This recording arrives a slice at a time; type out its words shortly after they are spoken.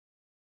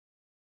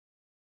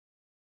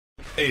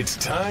It's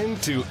time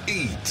to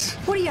eat.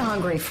 What are you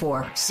hungry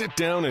for? Sit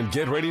down and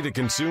get ready to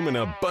consume an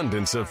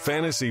abundance of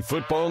fantasy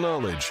football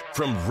knowledge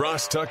from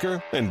Ross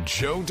Tucker and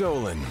Joe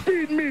Dolan.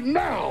 Feed me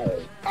now.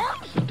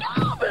 I'm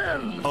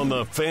starving. On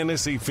the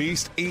Fantasy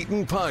Feast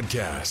Eatin'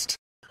 Podcast.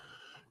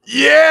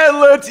 Yeah,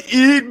 let's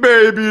eat,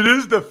 baby. It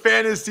is the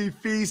Fantasy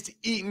Feast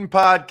Eatin'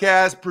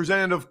 Podcast,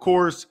 presented, of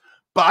course,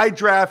 by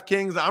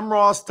DraftKings. I'm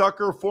Ross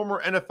Tucker,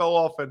 former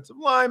NFL offensive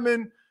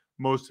lineman.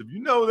 Most of you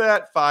know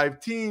that.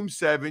 5 teams,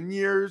 7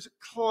 years,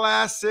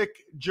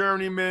 classic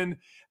journeyman.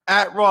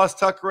 At Ross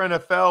Tucker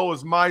NFL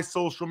is my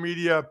social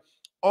media.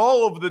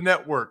 All of the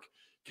network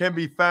can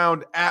be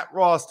found at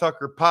Ross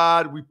Tucker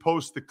Pod. We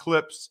post the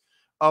clips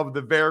of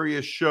the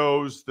various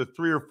shows, the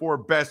 3 or 4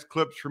 best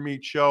clips from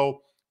each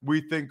show we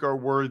think are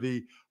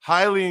worthy.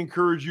 Highly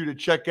encourage you to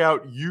check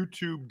out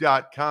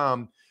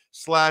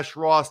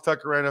youtube.com/Ross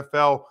Tucker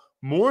NFL.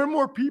 More and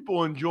more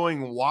people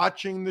enjoying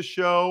watching the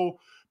show.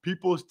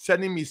 People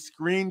sending me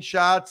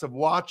screenshots of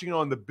watching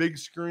on the big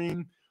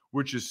screen,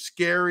 which is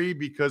scary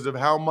because of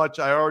how much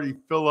I already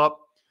fill up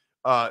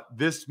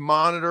this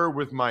monitor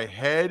with my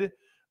head.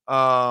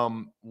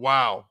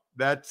 Wow,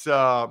 that's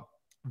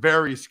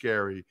very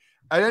scary.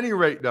 At any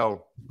rate,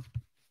 though,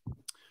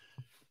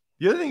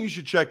 the other thing you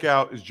should check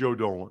out is Joe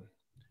Dolan.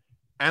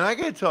 And I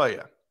got to tell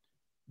you,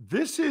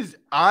 this is,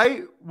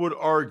 I would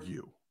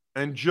argue,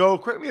 and Joe,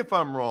 correct me if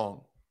I'm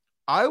wrong,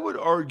 I would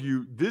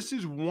argue this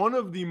is one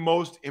of the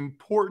most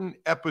important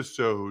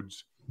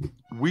episodes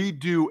we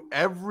do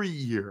every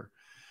year.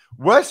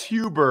 Wes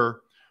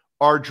Huber,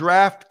 our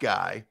draft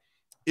guy,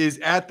 is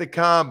at the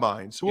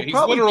combine. So we'll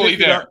probably literally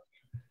there.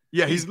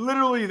 Yeah, he's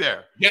literally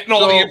there. Getting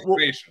all the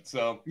information.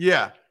 So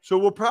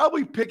we'll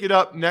probably pick it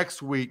up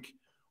next week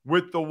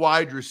with the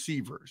wide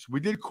receivers. We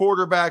did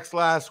quarterbacks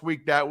last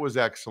week. That was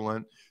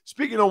excellent.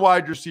 Speaking of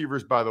wide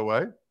receivers, by the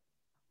way,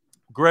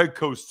 Greg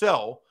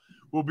Cosell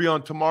will be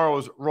on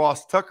tomorrow's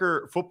Ross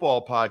Tucker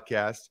football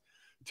podcast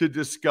to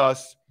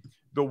discuss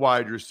the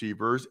wide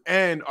receivers.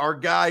 And our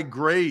guy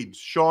Grades,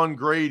 Sean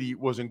Grady,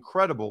 was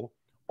incredible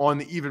on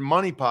the Even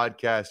Money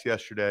podcast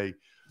yesterday,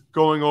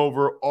 going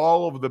over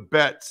all of the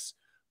bets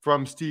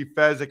from Steve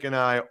Fezzik and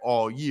I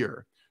all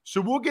year.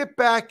 So we'll get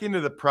back into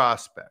the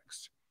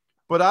prospects.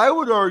 But I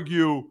would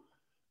argue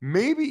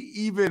maybe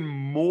even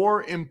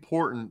more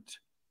important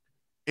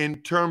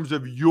in terms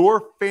of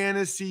your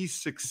fantasy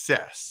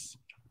success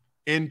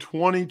in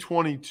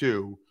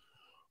 2022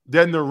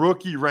 than the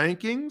rookie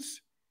rankings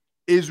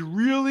is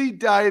really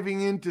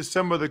diving into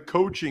some of the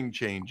coaching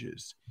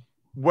changes,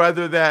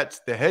 whether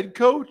that's the head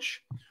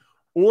coach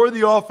or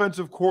the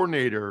offensive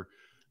coordinator.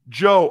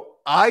 Joe,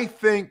 I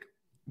think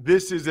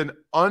this is an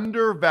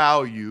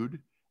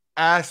undervalued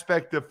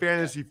aspect of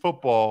fantasy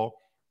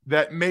football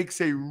that makes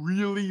a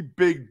really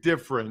big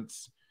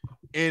difference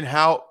in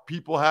how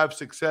people have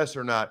success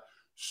or not.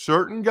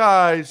 Certain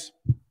guys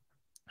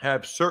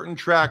have certain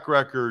track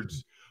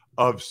records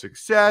of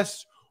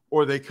success,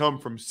 or they come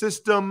from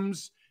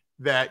systems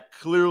that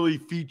clearly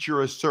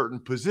feature a certain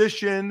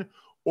position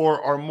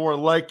or are more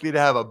likely to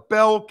have a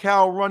bell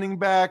cow running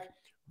back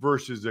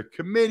versus a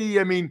committee.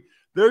 I mean,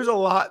 there's a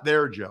lot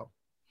there, Joe.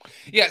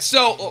 Yeah,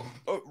 so,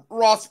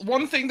 Ross,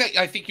 one thing that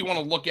I think you want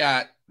to look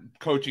at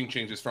coaching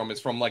changes from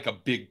is from like a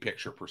big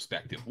picture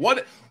perspective.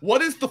 What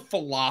is the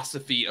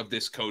philosophy of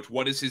this coach?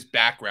 What is his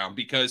background?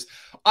 Because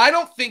I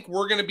don't think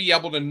we're going to be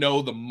able to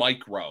know the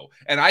micro,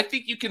 and I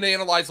think you can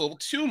analyze a little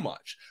too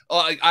much.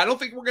 I don't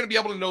think we're going to be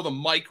able to know the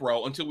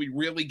micro until we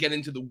really get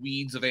into the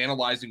weeds of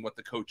analyzing what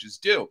the coaches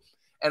do.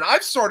 And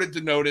I've started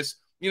to notice,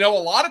 a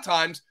lot of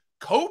times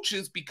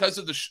coaches, because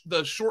of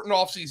the shortened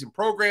offseason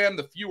program,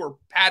 the fewer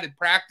padded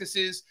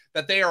practices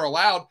that they are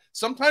allowed,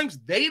 sometimes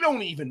they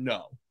don't even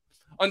know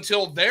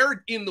until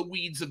they're in the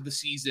weeds of the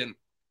season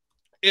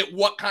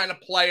what kind of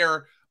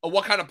players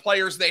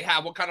they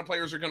have, what kind of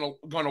players are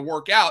going to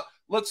work out.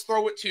 Let's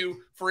throw it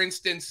to, for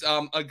instance,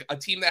 a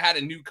team that had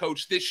a new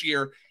coach this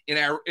year in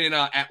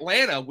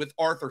Atlanta with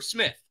Arthur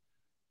Smith.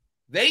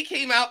 They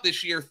came out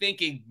this year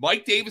thinking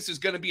Mike Davis is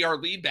going to be our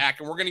lead back,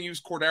 and we're going to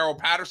use Cordero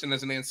Patterson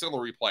as an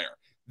ancillary player.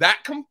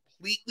 That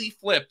completely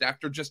flipped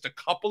after just a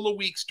couple of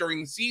weeks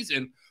during the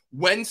season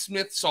when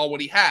Smith saw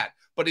what he had.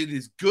 But it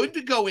is good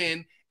to go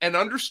in and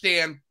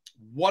understand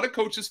what a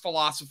coach's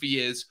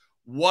philosophy is,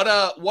 what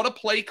a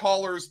play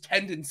caller's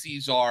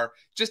tendencies are,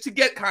 just to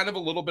get kind of a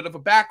little bit of a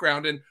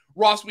background. And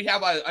Ross, we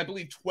have, I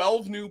believe,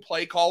 12 new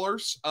play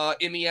callers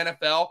in the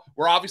NFL.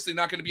 We're obviously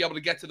not going to be able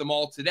to get to them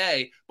all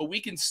today, but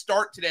we can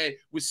start today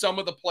with some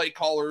of the play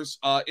callers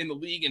in the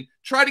league and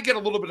try to get a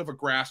little bit of a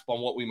grasp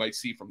on what we might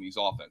see from these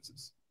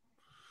offenses.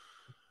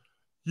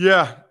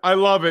 Yeah, I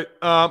love it.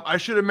 I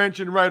should have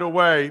mentioned right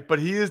away, but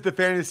he is the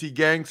fantasy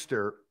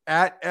gangster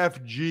at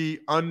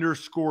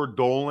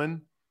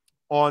FG_Dolan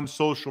on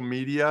social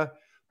media.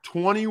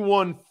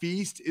 21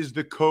 Feast is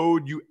the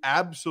code you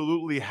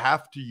absolutely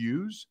have to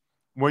use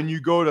when you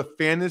go to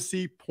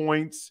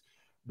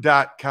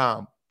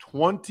fantasypoints.com.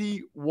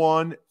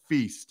 21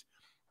 Feast.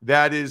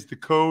 That is the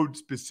code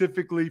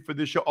specifically for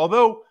this show.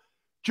 Although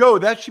Joe,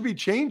 that should be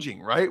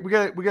changing, right? We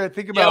got to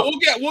think about.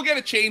 Yeah, we'll get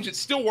a change. It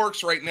still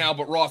works right now,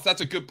 but Ross,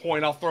 that's a good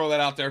point. I'll throw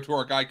that out there to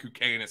our guy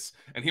Kukanis,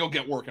 and he'll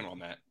get working on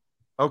that.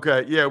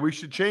 Okay, yeah, we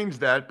should change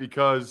that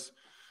because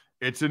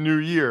it's a new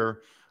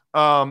year.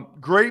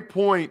 Great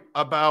point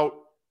about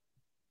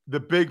the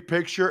big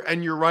picture,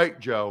 and you're right,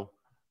 Joe.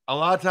 A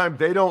lot of times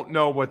they don't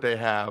know what they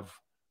have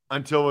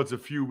until it's a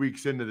few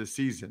weeks into the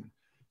season.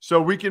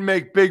 So we can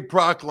make big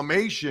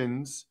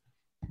proclamations,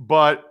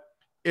 but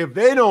if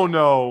they don't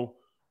know,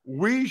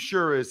 we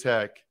sure as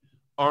heck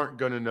aren't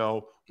going to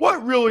know.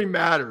 What really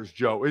matters,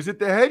 Joe? Is it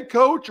the head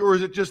coach or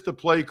is it just the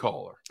play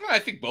caller? I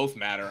think both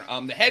matter.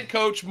 The head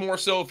coach more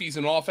so if he's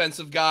an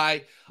offensive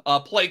guy.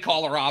 Play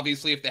caller,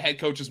 obviously, if the head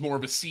coach is more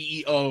of a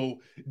CEO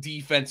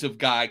defensive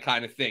guy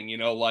kind of thing. I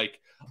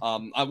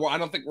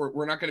don't think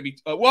we're not going to be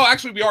well,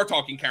 actually, we are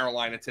talking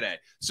Carolina today.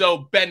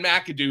 So Ben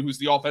McAdoo, who's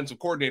the offensive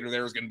coordinator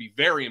there, is going to be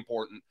very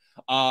important.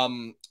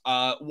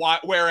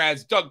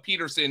 Whereas Doug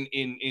Pederson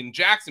in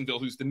Jacksonville,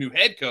 who's the new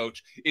head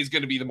coach, is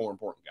going to be the more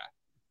important guy.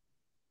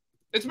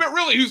 It's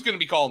really who's going to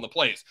be calling the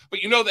plays, but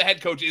the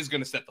head coach is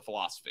going to set the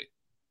philosophy.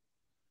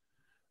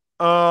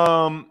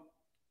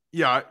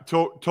 Yeah,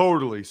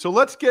 totally. So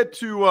let's get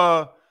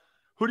to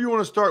who do you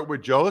want to start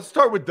with, Joe? Let's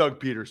start with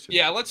Doug Pederson.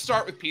 Yeah, let's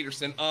start with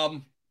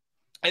Pederson.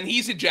 And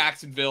he's in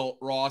Jacksonville,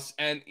 Ross.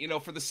 And,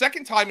 for the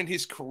second time in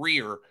his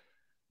career,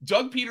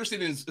 Doug Pederson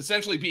is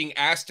essentially being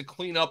asked to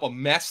clean up a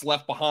mess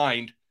left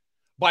behind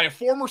by a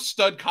former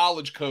stud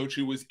college coach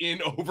who was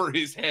in over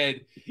his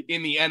head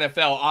in the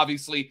NFL.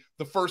 Obviously,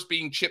 the first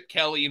being Chip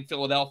Kelly in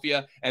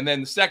Philadelphia, and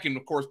then the second,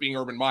 of course, being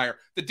Urban Meyer.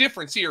 The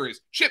difference here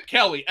is Chip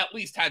Kelly at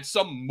least had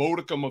some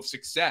modicum of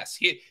success.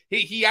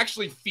 He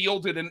actually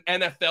fielded an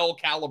NFL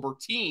caliber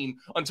team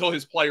until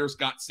his players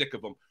got sick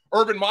of him.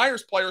 Urban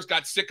Meyer's players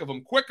got sick of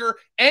him quicker,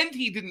 and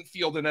he didn't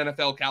field an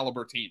NFL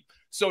caliber team.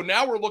 So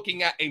now we're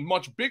looking at a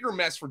much bigger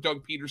mess for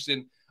Doug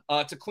Pederson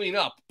to clean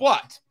up.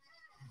 But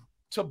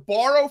to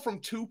borrow from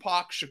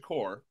Tupac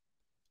Shakur,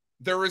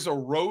 there is a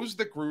rose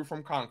that grew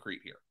from concrete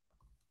here,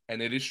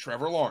 and it is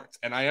Trevor Lawrence.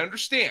 And I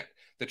understand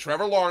that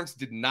Trevor Lawrence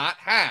did not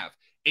have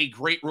a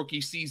great rookie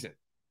season,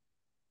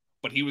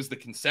 but he was the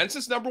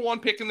consensus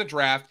 #1 pick in the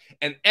draft,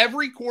 and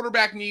every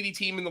quarterback-needy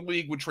team in the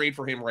league would trade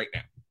for him right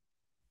now.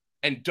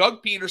 And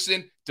Doug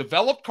Pederson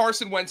developed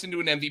Carson Wentz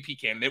into an MVP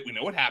candidate. We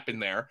know what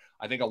happened there.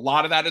 I think a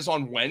lot of that is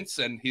on Wentz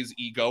and his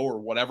ego or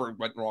whatever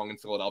went wrong in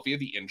Philadelphia,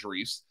 the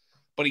injuries.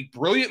 But he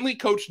brilliantly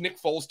coached Nick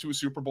Foles to a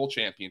Super Bowl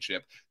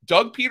championship.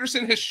 Doug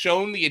Pederson has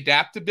shown the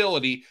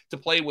adaptability to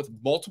play with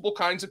multiple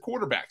kinds of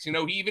quarterbacks.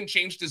 He even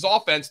changed his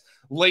offense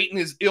late in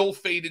his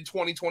ill-fated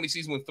 2020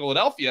 season with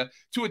Philadelphia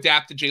to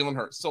adapt to Jalen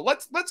Hurts. So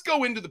let's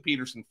go into the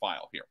Pederson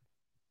file here.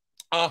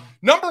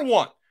 Number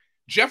one,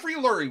 Jeffrey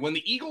Lurie, when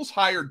the Eagles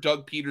hired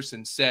Doug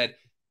Pederson, said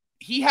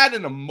he had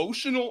an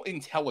emotional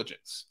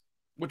intelligence,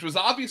 which was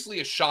obviously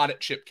a shot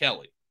at Chip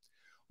Kelly.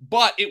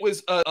 But it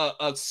was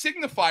a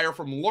signifier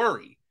from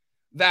Lurie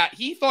that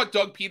he thought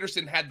Doug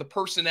Pederson had the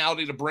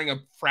personality to bring a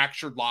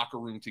fractured locker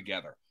room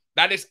together.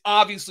 That is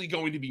obviously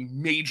going to be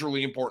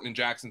majorly important in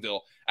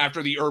Jacksonville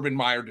after the Urban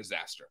Meyer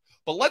disaster.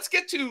 But let's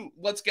get to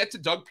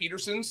Doug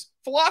Pederson's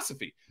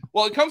philosophy.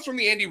 Well, it comes from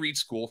the Andy Reid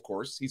school, of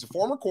course. He's a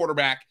former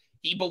quarterback.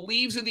 He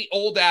believes in the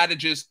old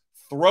adages,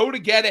 throw to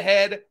get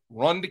ahead,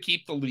 run to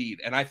keep the lead.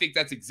 And I think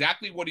that's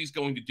exactly what he's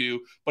going to do.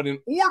 But in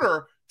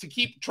order to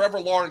keep Trevor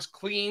Lawrence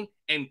clean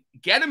and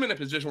get him in a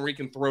position where he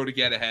can throw to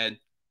get ahead,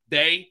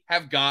 they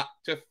have got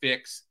to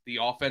fix the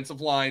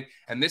offensive line.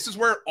 And this is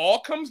where it all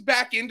comes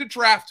back into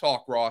draft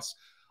talk, Ross.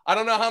 I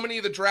don't know how many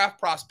of the draft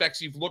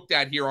prospects you've looked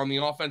at here on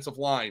the offensive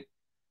line,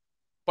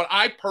 but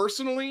I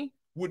personally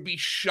would be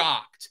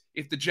shocked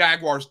if the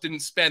Jaguars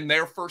didn't spend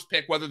their first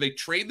pick, whether they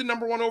trade the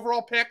 #1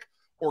 overall pick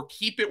or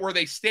keep it where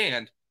they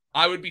stand.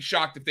 I would be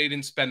shocked if they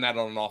didn't spend that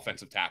on an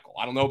offensive tackle.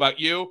 I don't know about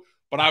you,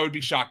 but I would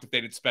be shocked if they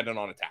didn't spend it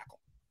on a tackle.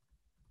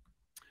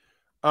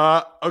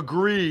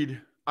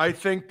 Agreed. I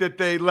think that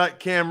they let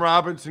Cam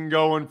Robinson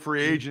go in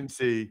free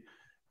agency,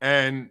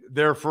 and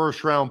their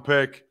first-round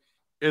pick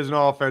is an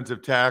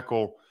offensive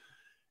tackle.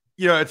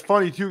 It's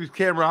funny, too, because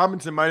Cam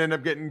Robinson might end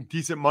up getting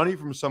decent money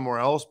from somewhere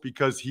else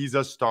because he's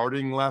a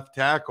starting left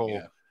tackle.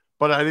 Yeah.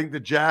 But I think the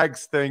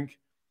Jags think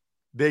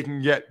they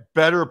can get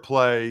better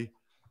play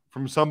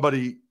from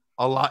somebody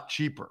a lot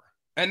cheaper.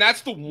 And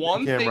that's the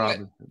one thing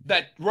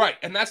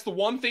and that's the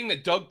one thing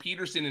that Doug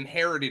Pederson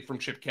inherited from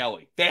Chip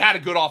Kelly. They had a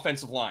good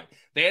offensive line.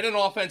 They had an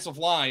offensive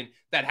line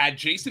that had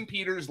Jason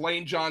Peters,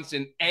 Lane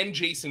Johnson, and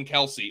Jason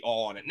Kelce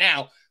all on it.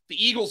 Now,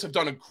 the Eagles have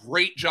done a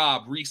great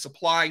job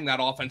resupplying that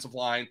offensive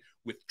line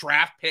with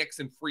draft picks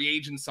and free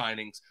agent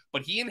signings,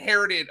 but he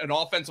inherited an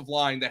offensive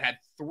line that had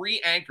 3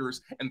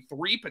 anchors and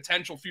 3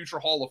 potential future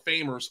Hall of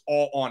Famers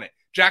all on it.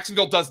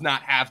 Jacksonville does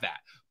not have that,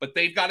 but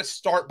they've got to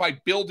start by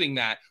building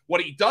that.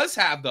 What he does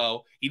have,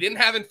 though, he didn't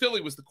have in Philly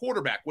was the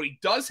quarterback. What he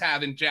does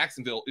have in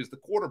Jacksonville is the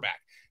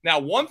quarterback. Now,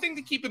 one thing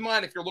to keep in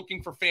mind if you're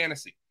looking for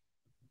fantasy,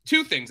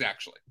 2 things,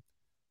 actually.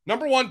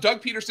 Number one,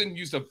 Doug Pederson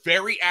used a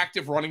very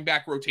active running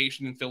back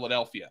rotation in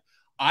Philadelphia.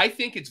 I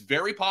think it's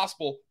very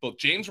possible both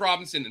James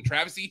Robinson and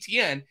Travis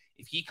Etienne,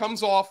 if he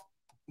comes off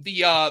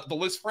the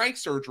Liz Frank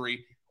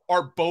surgery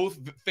are both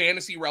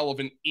fantasy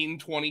relevant in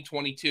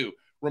 2022.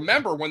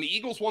 Remember, when the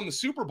Eagles won the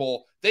Super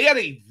Bowl, they had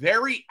a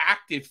very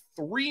active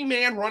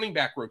 3-man running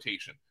back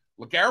rotation.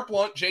 LeGarrette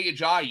Blount, Jay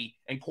Ajayi,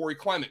 and Corey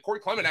Clement. Corey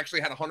Clement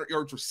actually had 100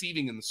 yards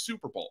receiving in the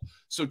Super Bowl.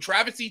 So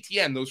Travis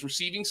Etienne, those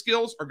receiving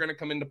skills are going to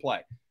come into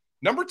play.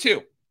 Number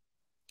 2,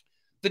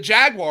 the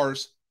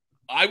Jaguars,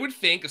 I would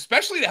think,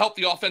 especially to help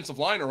the offensive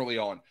line early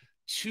on,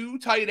 2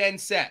 tight end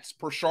sets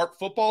per Sharp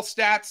Football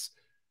Stats.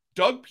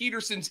 Doug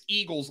Pederson's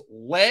Eagles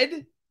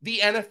led the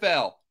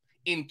NFL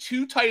in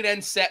 2 tight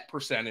end set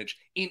percentage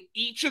in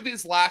each of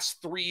his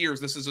last 3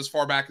 years. This is as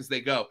far back as they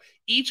go.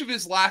 Each of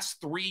his last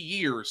 3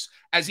 years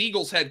as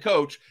Eagles head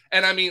coach.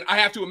 And I mean, I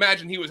have to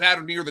imagine he was at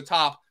or near the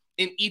top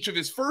in each of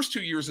his first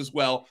 2 years as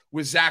well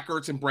with Zach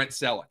Ertz and Brent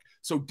Selleck.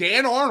 So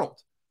Dan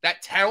Arnold,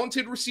 that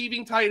talented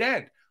receiving tight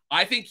end,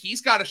 I think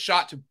he's got a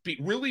shot to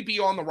really be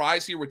on the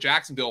rise here with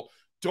Jacksonville.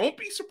 Don't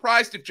be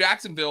surprised if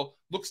Jacksonville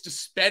looks to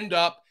spend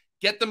up,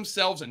 get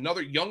themselves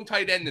another young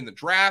tight end in the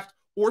draft,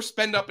 or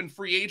spend up in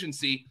free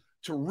agency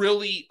to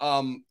really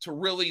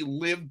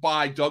live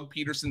by Doug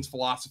Pederson's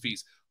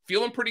philosophies.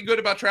 Feeling pretty good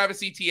about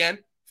Travis Etienne.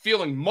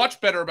 Feeling much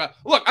better about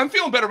 – look, I'm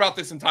feeling better about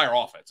this entire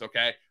offense,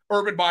 okay?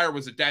 Urban Meyer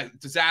was a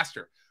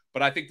disaster,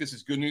 but I think this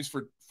is good news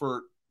for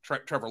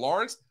Trevor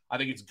Lawrence. I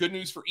think it's good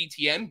news for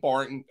Etienne,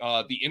 barring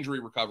the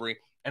injury recovery,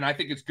 and I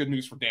think it's good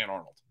news for Dan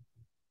Arnold.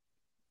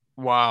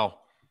 Wow.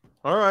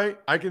 All right.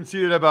 I can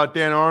see that about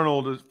Dan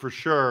Arnold for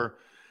sure,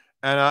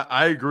 and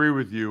I agree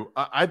with you.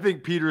 I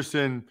think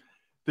Pederson –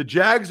 the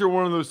Jags are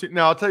one of those –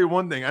 now, I'll tell you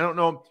one thing. I don't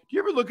know. Do you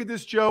ever look at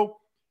this, Joe?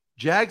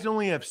 Jags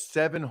only have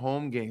 7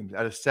 home games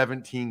out of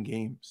 17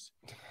 games.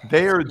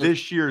 They are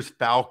this year's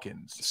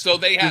Falcons. So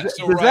they have – does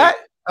that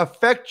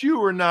affect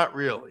you or not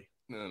really?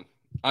 No.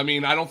 I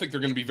mean, I don't think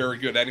they're going to be very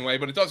good anyway,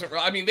 but it doesn't –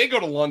 I mean, they go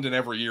to London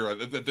every year.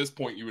 At this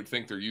point, you would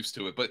think they're used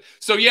to it. But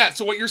so, yeah,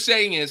 so what you're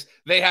saying is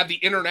they have the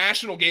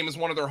international game as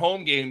one of their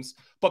home games,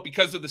 but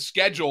because of the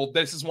schedule,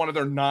 this is one of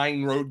their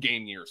 9 road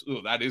game years.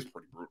 Ooh, that is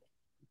pretty brutal.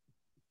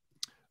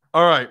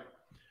 All right,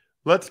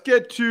 let's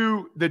get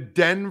to the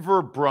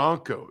Denver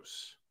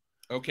Broncos.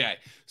 Okay,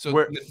 so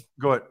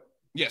go ahead.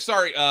 Yeah,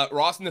 sorry,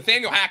 Ross.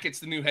 Nathaniel Hackett's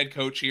the new head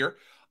coach here.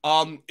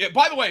 By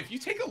the way, if you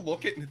take a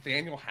look at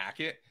Nathaniel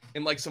Hackett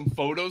in like some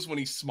photos when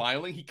he's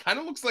smiling, he kind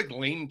of looks like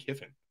Lane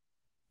Kiffin.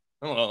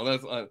 I don't know.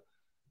 That's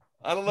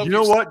I don't know. You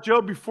know what, Joe?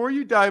 Before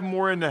you dive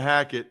more into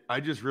Hackett, I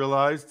just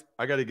realized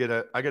I got to get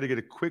a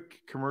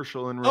quick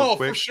commercial in real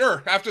quick. Oh, for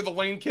sure. After the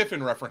Lane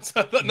Kiffin reference.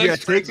 Take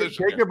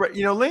a break.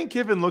 You know, Lane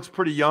Kiffin looks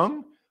pretty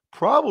young,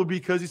 probably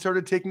because he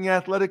started taking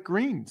athletic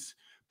greens.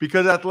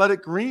 Because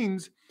athletic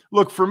greens,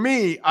 look, for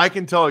me, I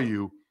can tell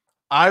you,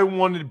 I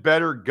wanted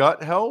better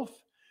gut health,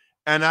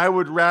 and I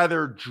would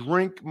rather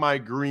drink my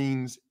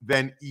greens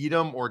than eat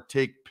them or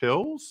take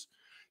pills.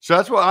 So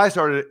that's what I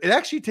started. It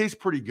actually tastes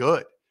pretty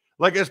good.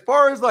 Like, as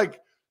far as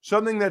like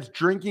something that's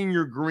drinking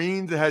your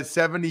greens that has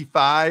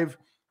 75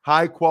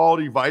 high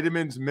quality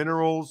vitamins,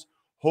 minerals,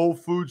 whole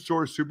food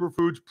source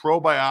superfoods,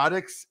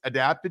 probiotics,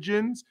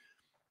 adaptogens,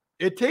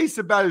 it tastes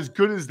about as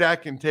good as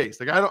that can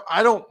taste. Like,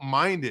 I don't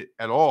mind it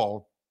at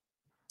all.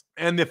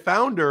 And the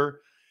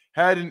founder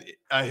had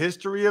a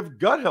history of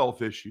gut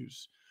health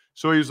issues.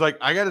 So he was like,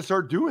 I got to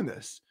start doing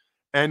this.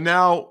 And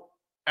now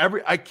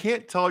I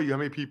can't tell you how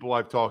many people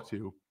I've talked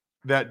to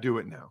that do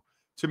it now.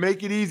 To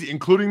make it easy,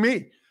 including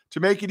me. To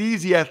make it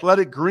easy,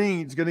 Athletic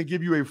Greens is going to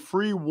give you a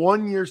free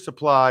 1-year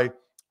supply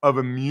of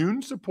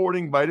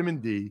immune-supporting vitamin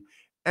D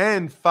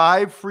and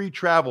 5 free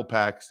travel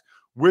packs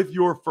with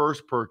your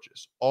first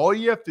purchase. All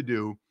you have to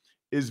do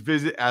is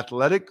visit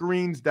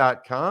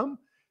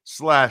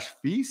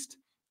athleticgreens.com/feast.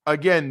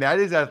 Again, that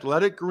is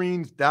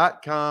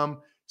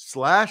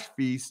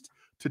athleticgreens.com/feast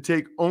to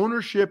take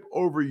ownership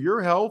over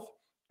your health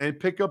and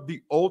pick up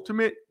the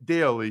ultimate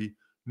daily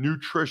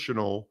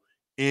nutritional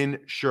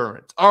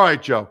insurance. All right,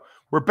 Joe.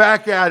 We're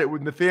back at it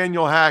with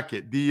Nathaniel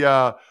Hackett,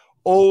 the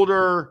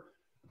older,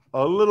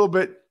 a little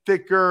bit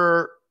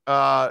thicker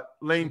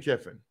Lane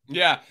Kiffin.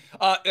 Yeah,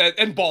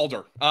 and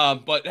balder.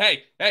 But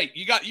hey,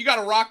 you got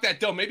to rock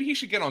that dome. Maybe he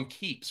should get on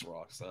Keeps,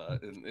 Ross.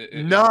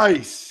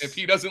 Nice. If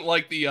he doesn't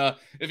like the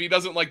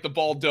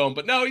bald dome,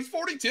 but no, he's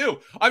 42.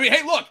 I mean,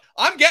 hey, look,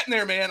 I'm getting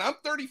there, man. I'm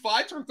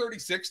 35, turned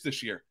 36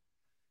 this year.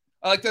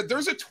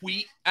 There's a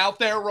tweet out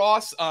there,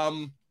 Ross.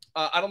 I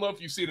don't know if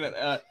you've seen it.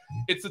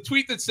 It's a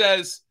tweet that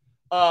says.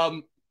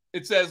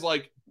 It says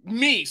like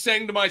me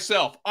saying to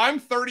myself, I'm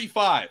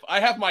 35. I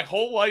have my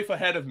whole life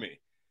ahead of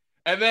me.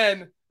 And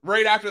then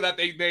right after that,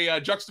 they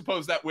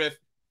juxtapose that with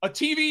a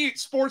TV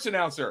sports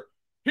announcer.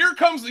 Here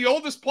comes the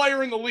oldest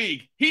player in the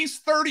league. He's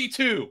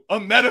 32, a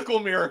medical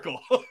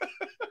miracle.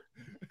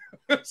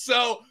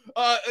 So,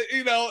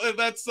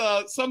 that's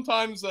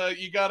sometimes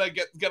you got to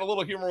get a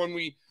little humor when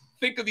we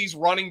think of these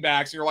running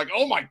backs and you're like,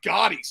 oh my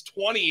God, he's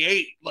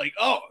 28. Like,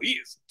 oh, he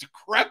is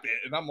decrepit.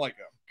 And I'm like,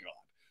 oh God.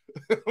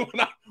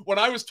 When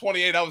I was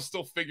 28, I was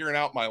still figuring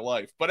out my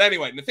life. But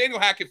anyway, Nathaniel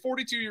Hackett,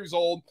 42 years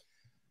old.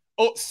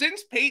 Oh,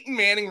 since Peyton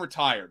Manning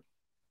retired,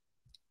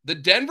 the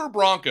Denver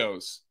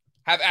Broncos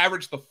have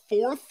averaged the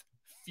 4th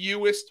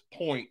fewest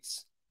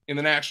points in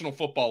the National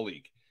Football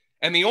League.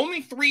 And the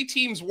only 3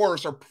 teams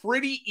worse are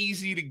pretty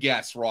easy to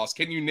guess, Ross.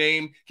 Can you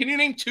name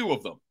 2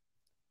 of them?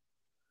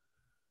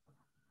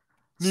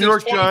 New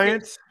York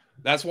Giants.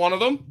 That's one of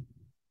them.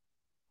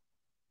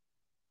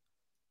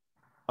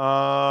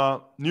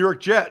 New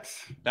York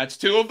Jets. That's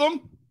 2 of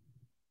them.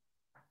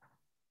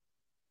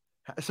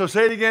 So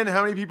say it again.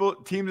 How many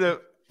teams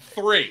that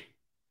 3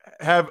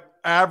 have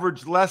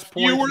averaged less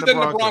points fewer than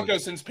the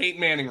Broncos since Peyton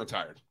Manning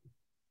retired?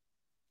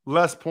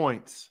 Less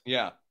points.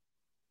 Yeah.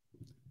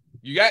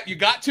 You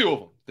got 2 of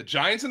them. The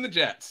Giants and the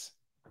Jets.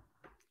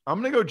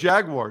 I'm going to go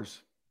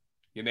Jaguars.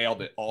 You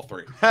nailed it, all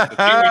 3. The team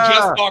we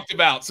just talked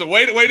about. So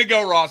way to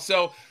go, Ross.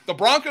 So the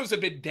Broncos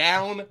have been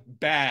down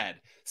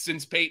bad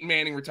since Peyton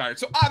Manning retired.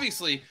 So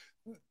obviously,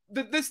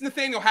 this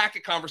Nathaniel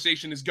Hackett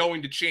conversation is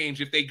going to change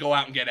if they go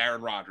out and get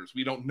Aaron Rodgers.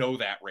 We don't know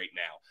that right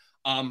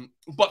now.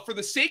 But for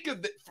the sake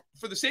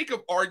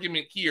of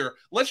argument here,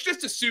 let's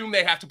just assume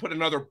they have to put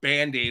another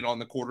Band-Aid on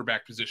the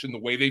quarterback position the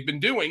way they've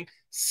been doing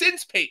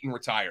since Peyton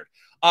retired.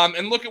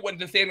 And look at what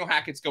Nathaniel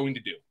Hackett's going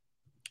to do.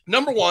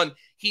 Number 1,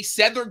 he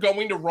said they're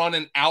going to run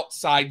an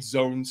outside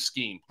zone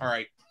scheme. All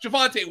right,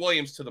 Javonte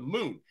Williams to the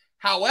moon.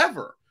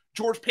 However,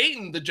 George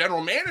Payton, the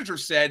general manager,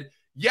 said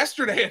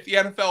yesterday at the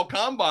NFL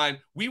Combine,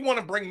 we want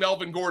to bring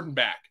Melvin Gordon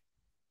back.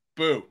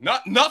 Boo.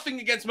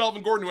 Nothing against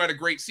Melvin Gordon, who had a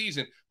great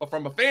season, but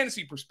from a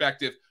fantasy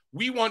perspective,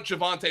 we want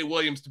Javonte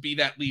Williams to be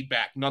that lead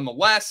back.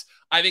 Nonetheless,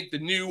 I think the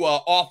new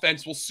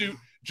offense will suit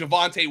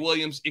Javonte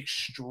Williams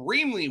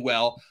extremely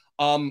well.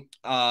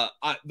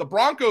 The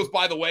Broncos,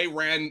 by the way,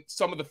 ran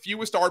some of the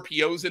fewest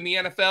RPOs in the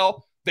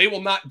NFL. They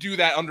will not do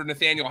that under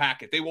Nathaniel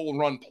Hackett. They will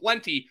run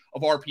plenty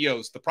of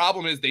RPOs. The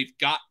problem is they've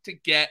got to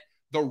get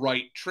the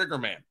right trigger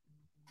man.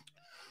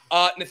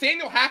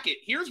 Nathaniel Hackett,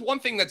 here's one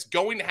thing that's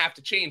going to have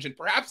to change, and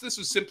perhaps this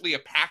was simply a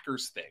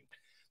Packers thing.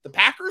 The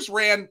Packers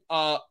ran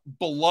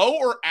below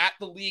or at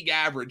the league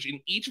average in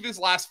each of his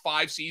last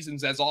 5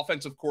 seasons as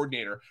offensive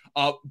coordinator,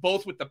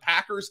 both with the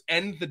Packers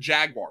and the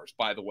Jaguars,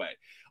 by the way.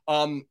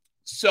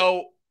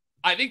 So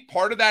I think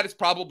part of that is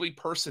probably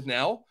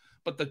personnel,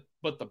 but the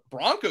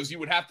Broncos, you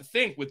would have to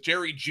think, with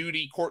Jerry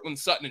Jeudy, Cortland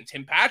Sutton, and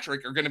Tim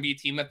Patrick, are going to be a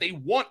team that they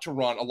want to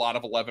run a lot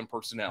of 11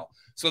 personnel.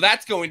 So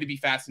that's going to be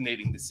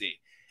fascinating to see.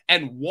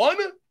 And one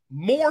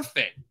more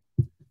thing,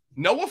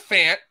 Noah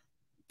Fant,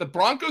 the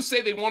Broncos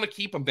say they want to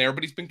keep him there,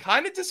 but he's been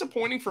kind of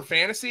disappointing for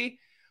fantasy.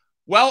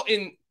 Well,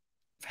 in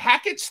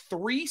Hackett's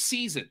 3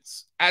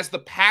 seasons as the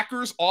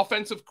Packers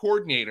offensive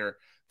coordinator,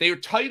 their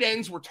tight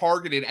ends were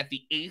targeted at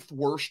the 8th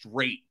worst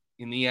rate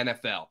in the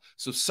NFL.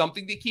 So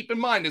something to keep in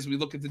mind as we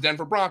look at the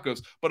Denver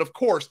Broncos. But of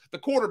course, the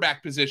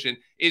quarterback position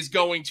is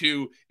going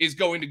to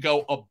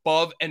go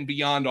above and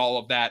beyond all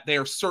of that. They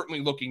are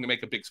certainly looking to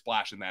make a big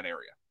splash in that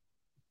area.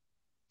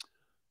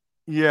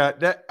 Yeah,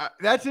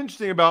 that's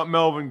interesting about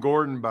Melvin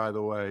Gordon, by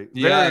the way.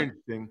 Very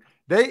interesting.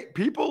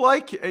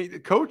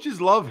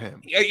 Coaches love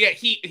him. Yeah,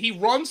 he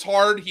runs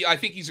hard. I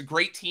think he's a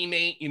great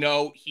teammate. You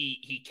know,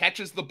 he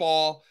catches the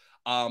ball.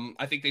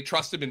 I think they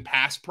trust him in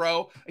pass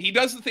pro. He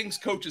does the things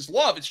coaches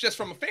love. It's just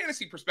from a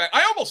fantasy perspective,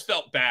 I almost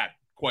felt bad,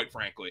 quite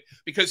frankly,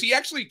 because he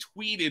actually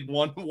tweeted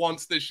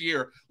once this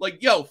year,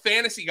 like, yo,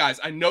 fantasy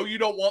guys, I know you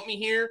don't want me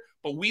here,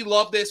 but we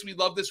love this. We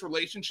love this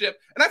relationship.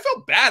 And I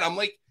felt bad. I'm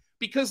like,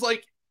 because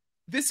like,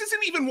 this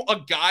isn't even a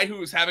guy who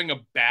was having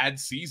a bad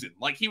season.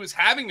 Like, he was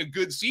having a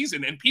good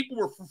season, and people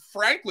were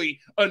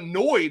frankly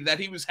annoyed that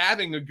he was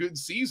having a good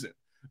season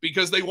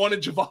because they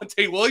wanted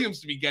Javonte Williams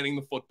to be getting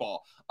the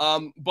football.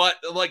 But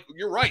like,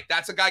 you're right.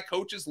 That's a guy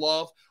coaches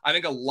love. I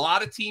think a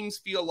lot of teams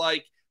feel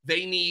like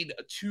they need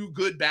 2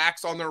 good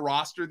backs on their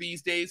roster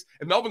these days.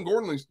 And Melvin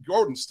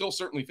Gordon still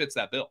certainly fits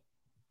that bill.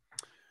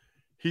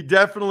 He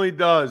definitely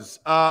does.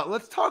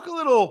 Let's talk a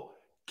little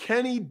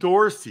Kenny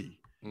Dorsey.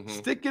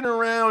 Sticking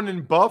around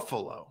in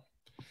Buffalo.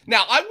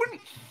 Now, I wouldn't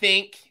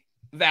think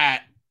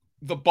that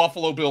the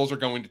Buffalo Bills are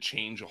going to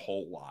change a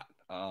whole lot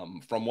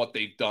from what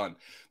they've done.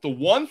 The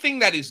one thing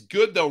that is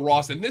good, though,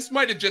 Ross, and this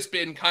might have just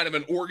been kind of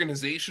an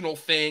organizational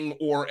thing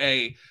or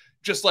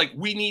just like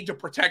we need to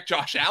protect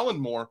Josh Allen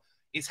more,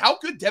 is how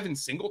good Devin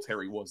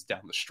Singletary was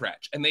down the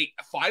stretch. And they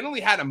finally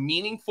had a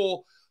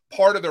meaningful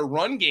part of their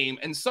run game.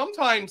 And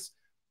sometimes,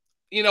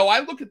 you know, I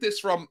look at this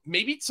from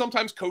maybe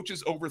sometimes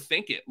coaches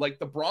overthink it. Like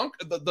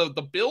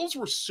the Bills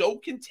were so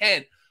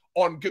content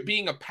on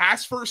being a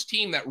pass-first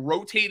team that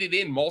rotated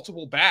in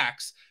multiple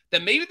backs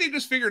that maybe they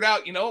just figured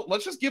out, you know,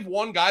 let's just give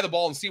one guy the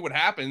ball and see what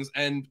happens.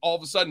 And all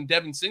of a sudden,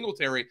 Devin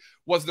Singletary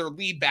was their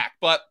lead back.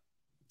 But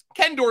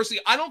Ken Dorsey,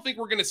 I don't think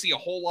we're going to see a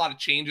whole lot of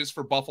changes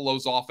for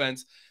Buffalo's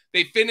offense.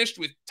 They finished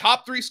with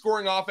top 3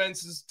 scoring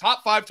offenses,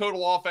 top 5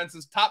 total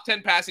offenses, top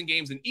 10 passing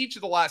games in each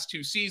of the last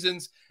 2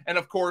 seasons. And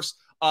of course,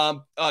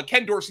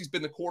 Ken Dorsey's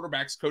been the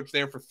quarterback's coach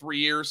there for 3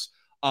 years.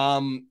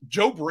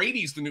 Joe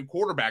Brady's the new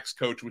quarterback's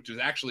coach, which is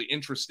actually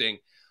interesting.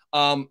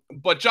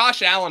 But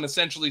Josh Allen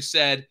essentially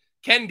said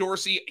Ken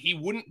Dorsey, he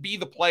wouldn't be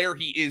the player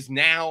he is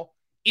now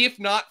if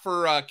not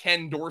for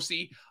Ken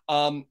Dorsey.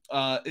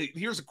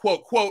 Here's a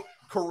quote,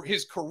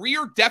 his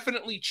career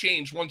definitely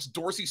changed once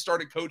Dorsey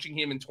started coaching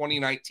him in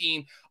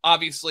 2019.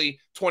 Obviously,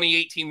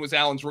 2018 was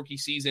Allen's rookie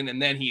season,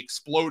 and then he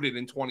exploded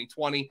in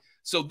 2020.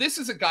 So this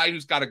is a guy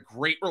who's got a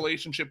great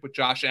relationship with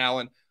Josh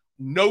Allen,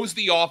 knows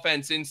the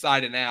offense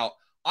inside and out.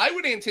 I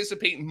would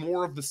anticipate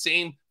more of the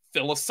same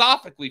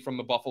philosophically from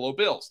the Buffalo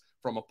Bills.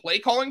 From a play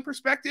calling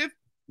perspective,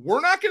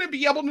 we're not going to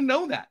be able to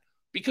know that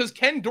because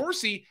Ken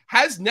Dorsey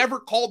has never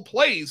called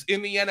plays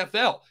in the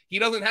NFL. He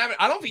doesn't have it.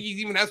 I don't think he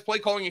even has play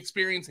calling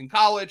experience in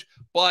college,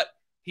 but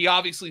he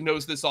obviously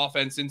knows this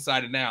offense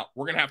inside and out.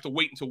 We're going to have to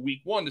wait until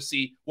week 1 to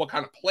see what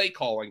kind of play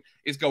calling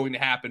is going to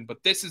happen.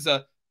 But this is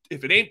a,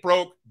 if it ain't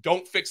broke,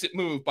 don't fix it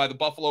move by the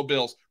Buffalo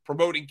Bills,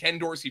 promoting Ken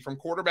Dorsey from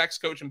quarterbacks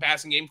coach and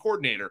passing game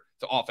coordinator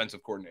to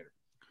offensive coordinator.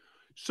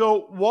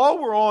 So while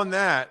we're on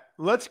that,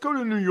 let's go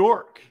to New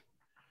York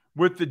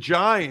with the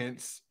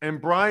Giants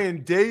and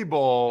Brian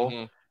Daboll.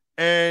 Mm-hmm.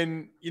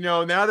 And,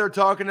 now they're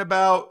talking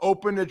about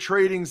open to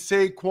trading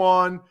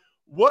Saquon.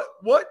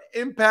 What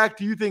impact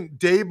do you think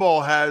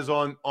Daboll has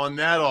on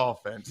that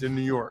offense in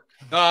New York?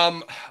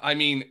 I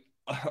mean,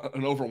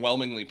 an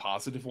overwhelmingly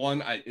positive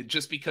one.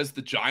 Just because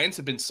the Giants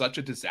have been such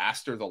a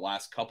disaster the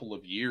last couple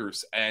of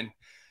years. And,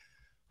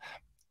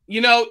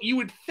 you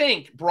would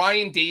think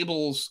Brian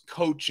Daboll's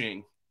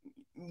coaching,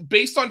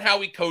 based on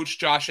how he coached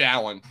Josh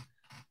Allen,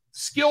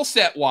 skill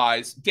set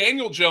wise,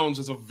 Daniel Jones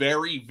is a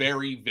very,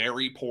 very,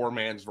 very poor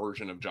man's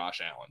version of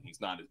Josh Allen.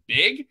 He's not as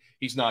big.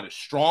 He's not as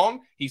strong.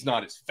 He's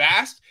not as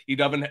fast. He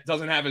doesn't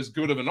have as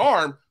good of an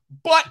arm,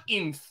 but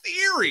in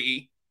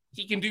theory,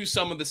 he can do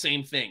some of the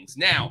same things.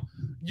 Now,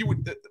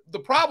 the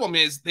problem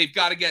is they've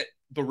got to get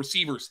the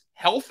receivers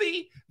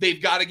healthy.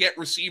 They've got to get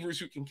receivers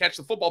who can catch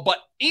the football. But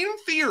in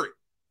theory,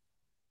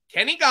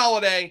 Kenny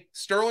Golladay,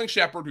 Sterling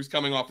Shepard, who's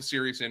coming off a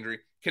serious injury,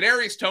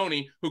 Kadarius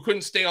Toney, who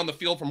couldn't stay on the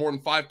field for more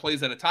than 5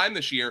 plays at a time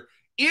this year,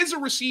 is a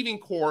receiving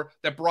core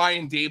that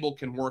Brian Daboll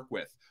can work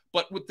with.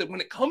 But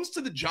when it comes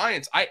to the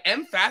Giants, I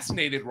am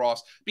fascinated,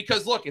 Ross,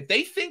 because look, if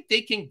they think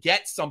they can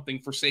get something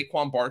for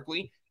Saquon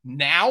Barkley,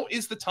 now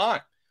is the time.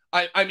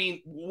 I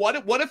mean,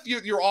 what if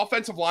your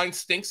offensive line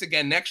stinks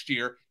again next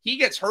year? He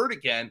gets hurt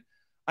again.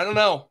 I don't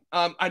know.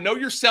 I know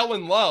you're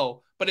selling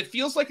low, but it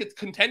feels like a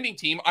contending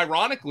team.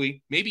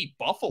 Ironically, maybe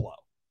Buffalo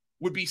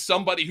would be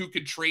somebody who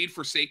could trade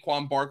for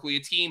Saquon Barkley, a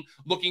team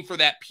looking for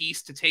that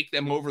piece to take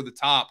them over the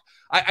top.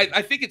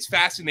 I think it's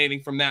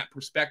fascinating from that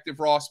perspective,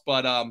 Ross,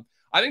 but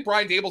I think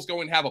Brian Daboll's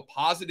going to have a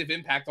positive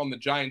impact on the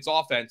Giants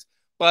offense.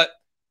 But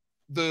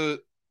the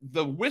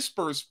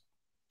whispers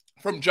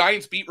from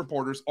Giants beat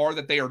reporters are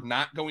that they are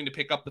not going to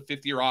pick up the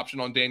 5th-year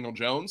option on Daniel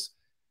Jones.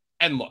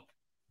 And look,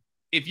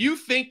 if you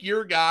think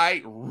your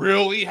guy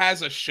really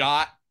has a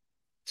shot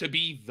to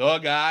be the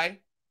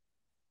guy,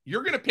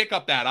 you're going to pick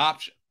up that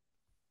option.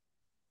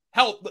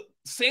 Hell,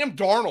 Sam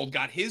Darnold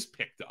got his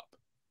picked up.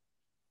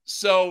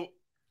 So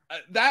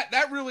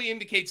that really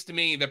indicates to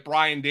me that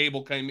Brian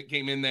Daboll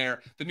came in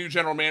there. The new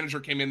general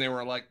manager came in there.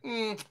 We're like,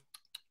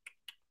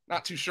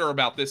 not too sure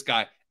about this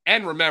guy.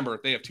 And remember,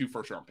 they have 2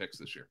 first-round picks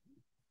this year.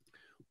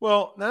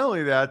 Well, not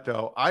only that,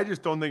 though, I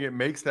just don't think it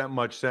makes that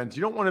much sense.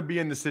 You don't want to be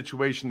in the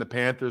situation the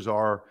Panthers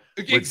are.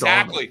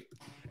 Exactly.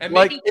 And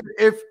like,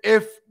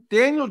 if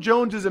Daniel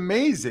Jones is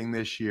amazing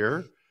this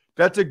year,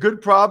 that's a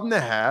good problem to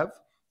have.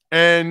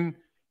 And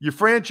you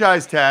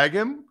franchise tag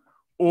him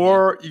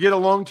or you get a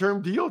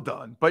long-term deal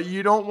done. But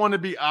you don't want to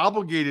be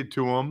obligated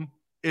to him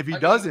if he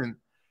doesn't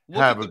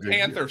have a good year. Look at the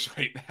Panthers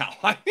right now.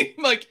 I mean,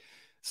 like,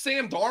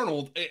 Sam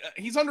Darnold,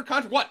 he's under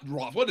contract.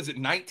 What is it,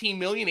 19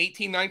 million,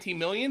 18, 19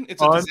 million?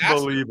 It's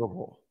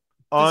unbelievable.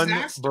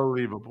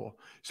 Unbelievable.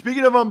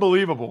 Speaking of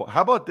unbelievable,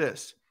 how about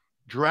this?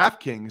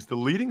 DraftKings, the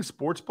leading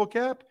sportsbook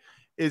app,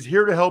 is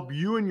here to help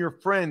you and your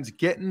friends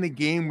get in the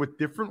game with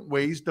different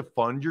ways to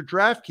fund your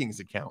DraftKings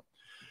account.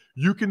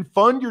 You can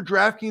fund your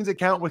DraftKings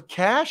account with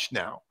cash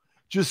now.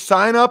 Just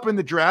sign up in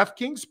the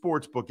DraftKings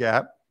Sportsbook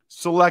app,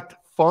 select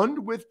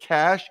Fund with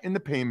Cash in the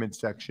payment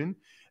section,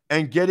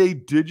 and get a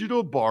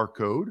digital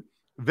barcode.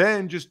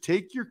 Then just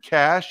take your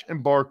cash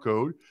and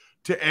barcode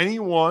to any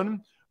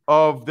one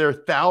of their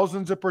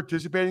thousands of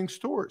participating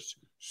stores.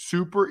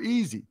 Super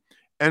easy.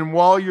 And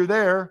while you're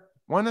there,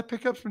 why not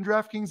pick up some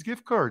DraftKings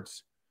gift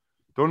cards?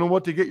 Don't know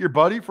what to get your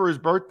buddy for his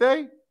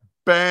birthday?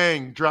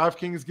 Bang,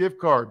 DraftKings gift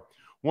card.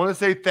 Want to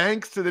say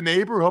thanks to the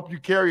neighbor who helped you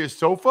carry a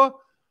sofa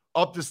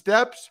up the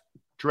steps?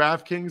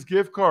 DraftKings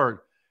gift card.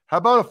 How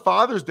about a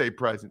Father's Day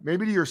present?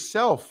 Maybe to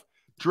yourself.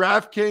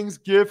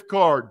 DraftKings gift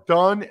card.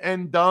 Done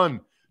and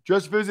done.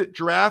 Just visit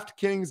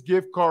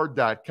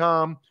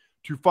DraftKingsGiftCard.com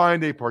to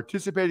find a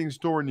participating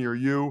store near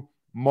you.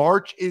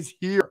 March is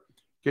here.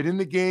 Get in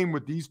the game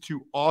with these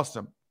 2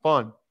 awesome,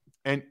 fun,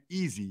 and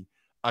easy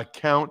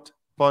account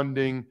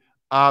funding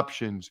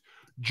options.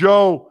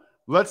 Joe,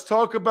 let's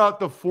talk about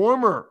the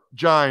former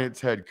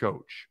Giants head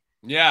coach.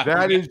 Yeah.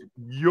 That is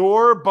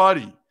your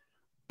buddy,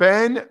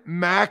 Ben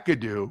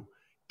McAdoo,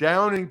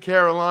 down in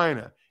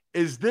Carolina.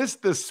 Is this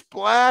the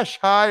splash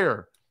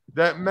hire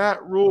that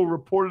Matt Rule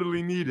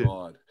reportedly needed?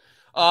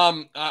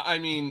 I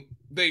mean,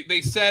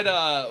 They said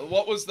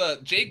what was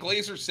Jay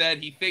Glazer said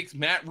he thinks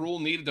Matt Rule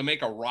needed to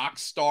make a rock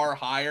star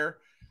hire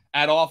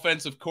at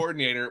offensive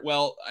coordinator.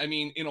 Well, I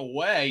mean, in a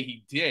way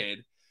he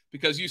did,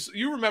 because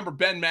you remember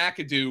Ben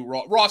McAdoo.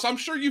 Ross, I'm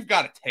sure you've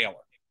got a Taylor,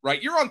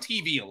 right? You're on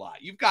TV a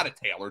lot. You've got a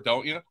Taylor,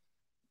 don't you?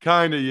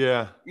 Kind of,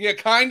 yeah. Yeah,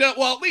 kind of.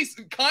 Well, at least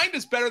kind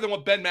is better than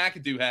what Ben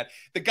McAdoo had.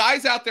 The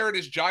guy's out there at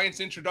his Giants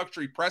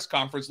introductory press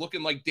conference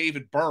looking like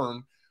David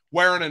Byrne,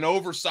 wearing an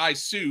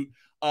oversized suit,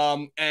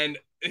 and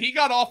he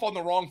got off on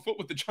the wrong foot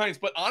with the Giants.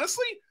 But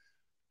honestly,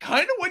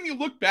 kind of when you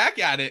look back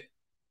at it,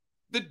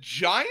 the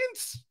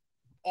Giants'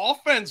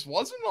 offense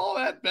wasn't all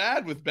that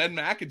bad with Ben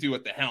McAdoo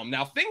at the helm.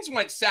 Now, things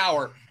went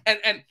sour,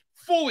 and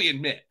fully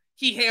admit,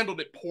 he handled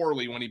it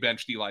poorly when he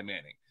benched Eli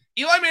Manning.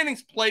 Eli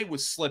Manning's play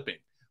was slipping,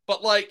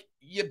 but like,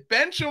 you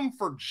bench him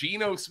for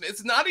Geno Smith.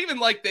 It's not even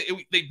like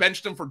they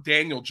benched him for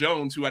Daniel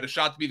Jones, who had a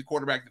shot to be the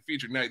quarterback of the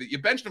future. No, you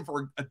benched him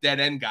for a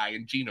dead-end guy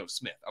in Geno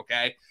Smith,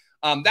 okay?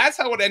 That's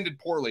how it ended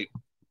poorly.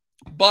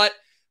 But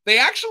they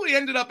actually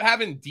ended up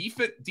having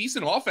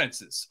decent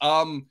offenses.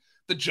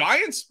 The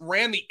Giants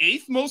ran the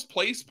 8th most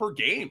plays per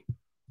game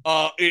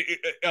from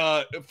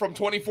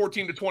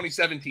 2014 to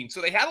 2017. So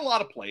they had a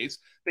lot of plays.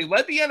 They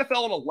led the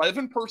NFL in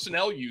 11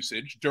 personnel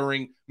usage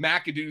during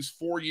McAdoo's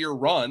 4-year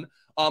run.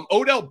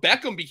 Odell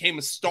Beckham became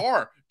a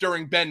star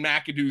during Ben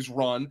McAdoo's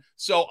run.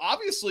 So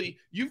obviously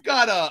you've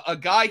got a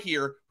guy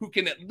here who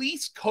can at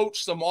least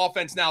coach some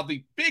offense. Now,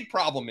 the big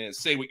problem is,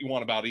 say what you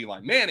want about Eli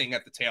Manning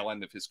at the tail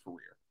end of his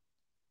career,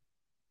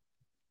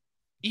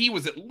 he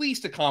was at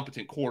least a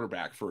competent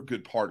quarterback for a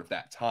good part of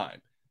that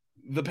time.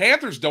 The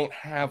Panthers don't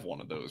have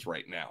one of those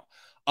right now.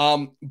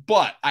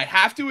 But I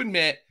have to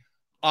admit,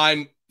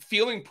 I'm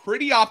feeling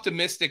pretty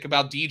optimistic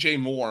about DJ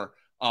Moore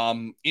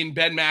in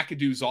Ben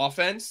McAdoo's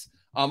offense.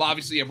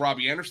 Obviously, you have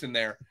Robbie Anderson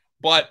there.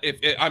 But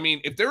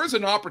if there is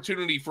an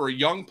opportunity for a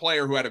young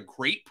player who had a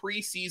great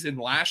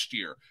preseason last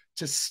year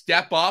to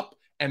step up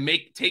and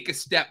take a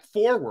step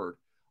forward,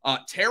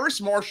 Terrace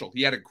Marshall,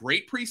 he had a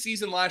great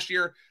preseason last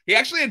year. He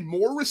actually had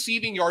more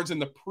receiving yards in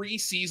the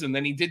preseason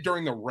than he did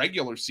during the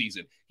regular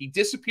season. He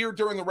disappeared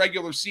during the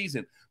regular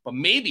season, but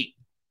maybe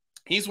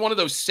he's one of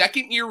those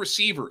second-year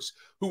receivers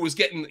who was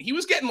getting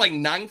like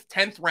 9th,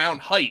 10th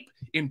round hype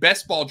in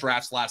best ball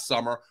drafts last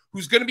summer,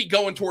 who's going to be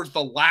going towards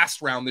the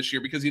last round this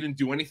year because he didn't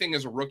do anything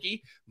as a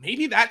rookie.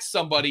 Maybe that's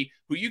somebody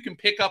who you can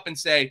pick up and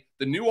say,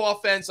 the new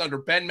offense under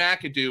Ben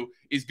McAdoo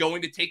is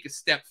going to take a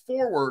step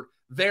forward.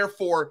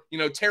 Therefore,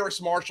 Terrace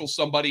Marshall's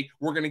somebody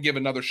we're going to give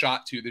another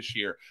shot to this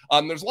year.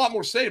 There's a lot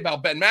more to say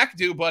about Ben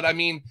McAdoo, but I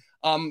mean,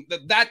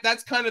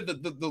 that's kind of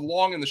the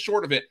long and the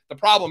short of it. The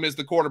problem is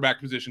the quarterback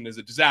position is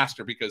a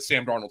disaster because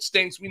Sam Darnold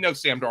stinks. We know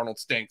Sam Darnold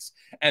stinks,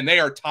 and they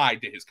are tied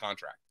to his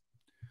contract.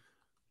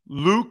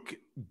 Luke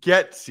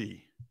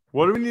Getsy.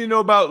 What do we need to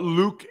know about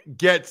Luke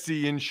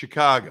Getsy in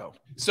Chicago?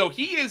 So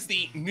he is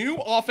the new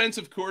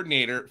offensive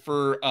coordinator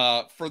for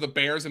the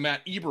Bears and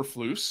Matt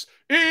Eberflus.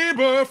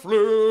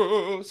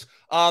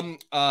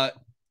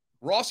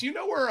 Ross, you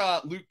know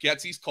where Luke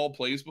Getsy's called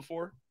plays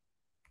before?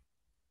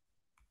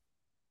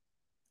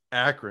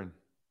 Akron.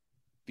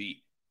 The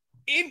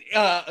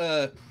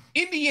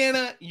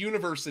Indiana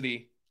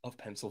University of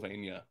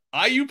Pennsylvania.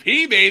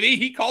 IUP, baby.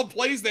 He called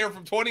plays there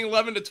from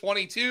 2011 to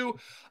 22.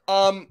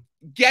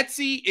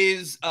 Getsy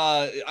is,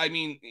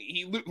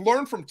 he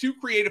learned from 2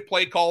 creative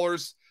play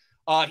callers.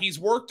 He's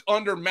worked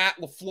under Matt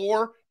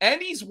LaFleur,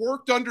 and he's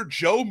worked under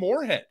Joe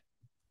Moorhead.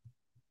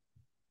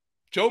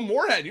 Joe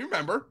Moorhead, you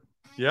remember?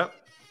 Yep.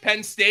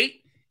 Penn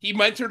State. He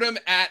mentored him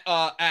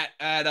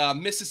at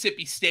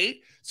Mississippi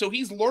State. So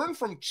he's learned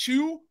from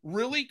 2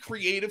 really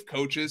creative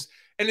coaches,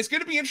 and it's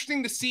going to be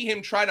interesting to see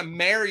him try to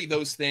marry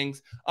those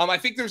things. I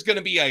think there's going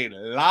to be a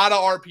lot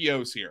of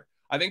RPOs here.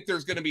 I think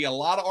there's going to be a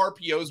lot of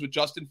RPOs with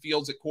Justin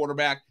Fields at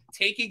quarterback,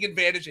 taking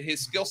advantage of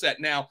his skill set.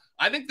 Now,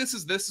 I think this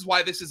is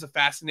why this is a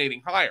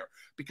fascinating hire,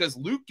 because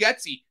Luke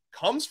Getsy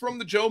comes from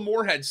the Joe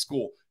Moorhead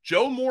school.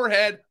 Joe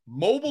Moorhead,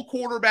 mobile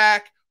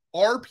quarterback,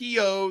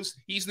 RPOs.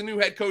 He's the new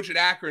head coach at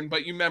Akron,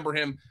 but you remember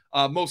him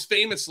most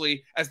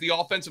famously as the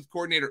offensive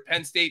coordinator at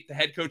Penn State, the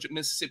head coach at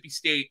Mississippi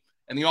State,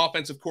 and the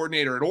offensive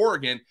coordinator at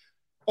Oregon.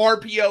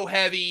 RPO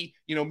heavy,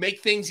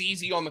 make things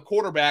easy on the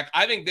quarterback.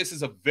 I think this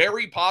is a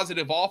very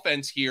positive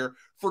offense here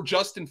for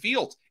Justin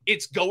Fields.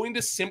 It's going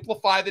to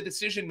simplify the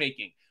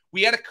decision-making.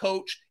 We had a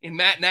coach in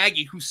Matt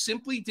Nagy who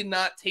simply did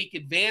not take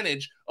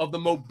advantage of the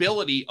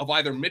mobility of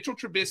either Mitchell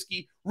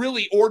Trubisky,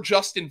 really, or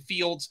Justin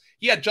Fields.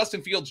 He had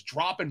Justin Fields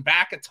dropping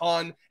back a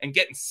ton and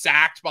getting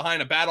sacked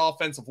behind a bad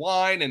offensive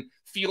line, and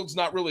Fields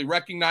not really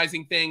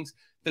recognizing things.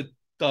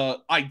 The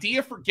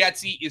idea for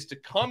Getsy is to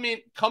come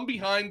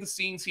behind the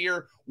scenes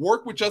here,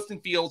 work with Justin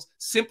Fields,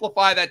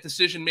 simplify that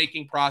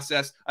decision-making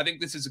process. I think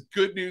this is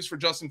good news for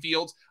Justin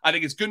Fields. I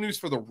think it's good news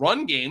for the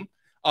run game.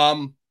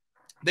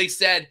 They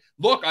said,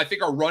 look, I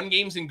think our run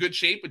game's in good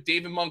shape with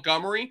David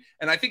Montgomery,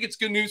 and I think it's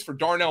good news for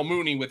Darnell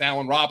Mooney with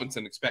Allen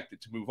Robinson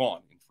expected to move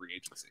on in free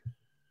agency.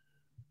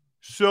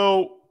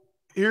 So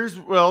here's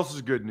what else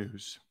is good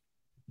news.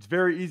 It's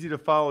very easy to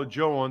follow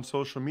Joe on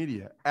social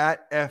media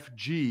at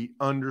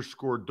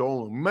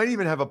FG_Dolan. We might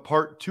even have a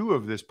part 2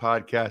 of this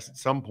podcast at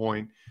some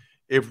point.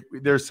 If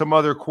there's some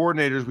other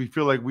coordinators we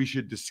feel like we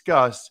should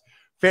discuss,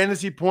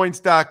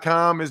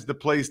 fantasypoints.com is the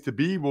place to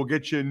be. We'll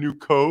get you a new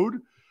code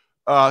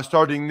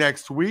starting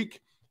next week.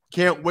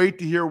 Can't wait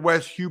to hear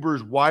Wes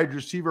Huber's wide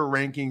receiver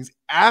rankings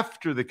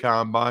after the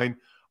combine.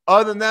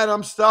 Other than that,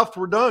 I'm stuffed.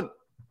 We're done.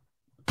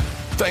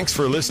 Thanks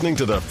for listening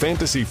to the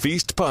Fantasy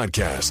Feast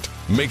podcast.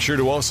 Make sure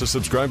to also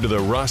subscribe to the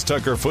Ross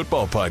Tucker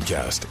Football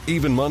Podcast,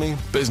 Even Money,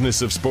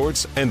 Business of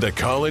Sports, and the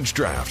College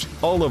Draft.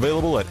 All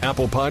available at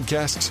Apple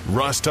Podcasts,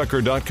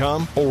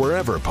 rosstucker.com, or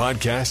wherever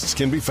podcasts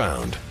can be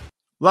found.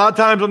 A lot of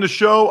times on the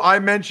show, I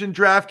mentioned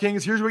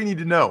DraftKings. Here's what you need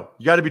to know.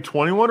 You got to be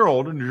 21 or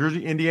older, New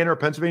Jersey, Indiana, or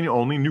Pennsylvania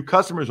only. New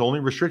customers only.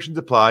 Restrictions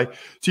apply.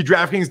 See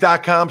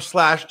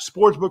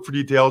DraftKings.com/sportsbook for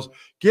details.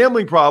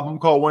 Gambling problem,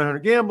 call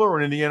 1-800-GAMBLER, or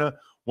in Indiana,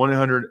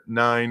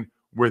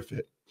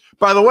 1-800-9-WITH-IT.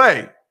 By the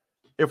way,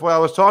 if what I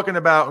was talking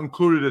about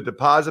included a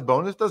deposit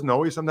bonus, doesn't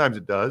always, sometimes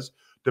it does.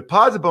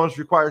 Deposit bonus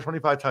requires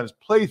 25 times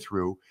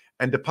playthrough,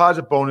 and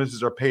deposit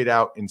bonuses are paid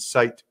out in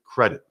site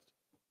credit.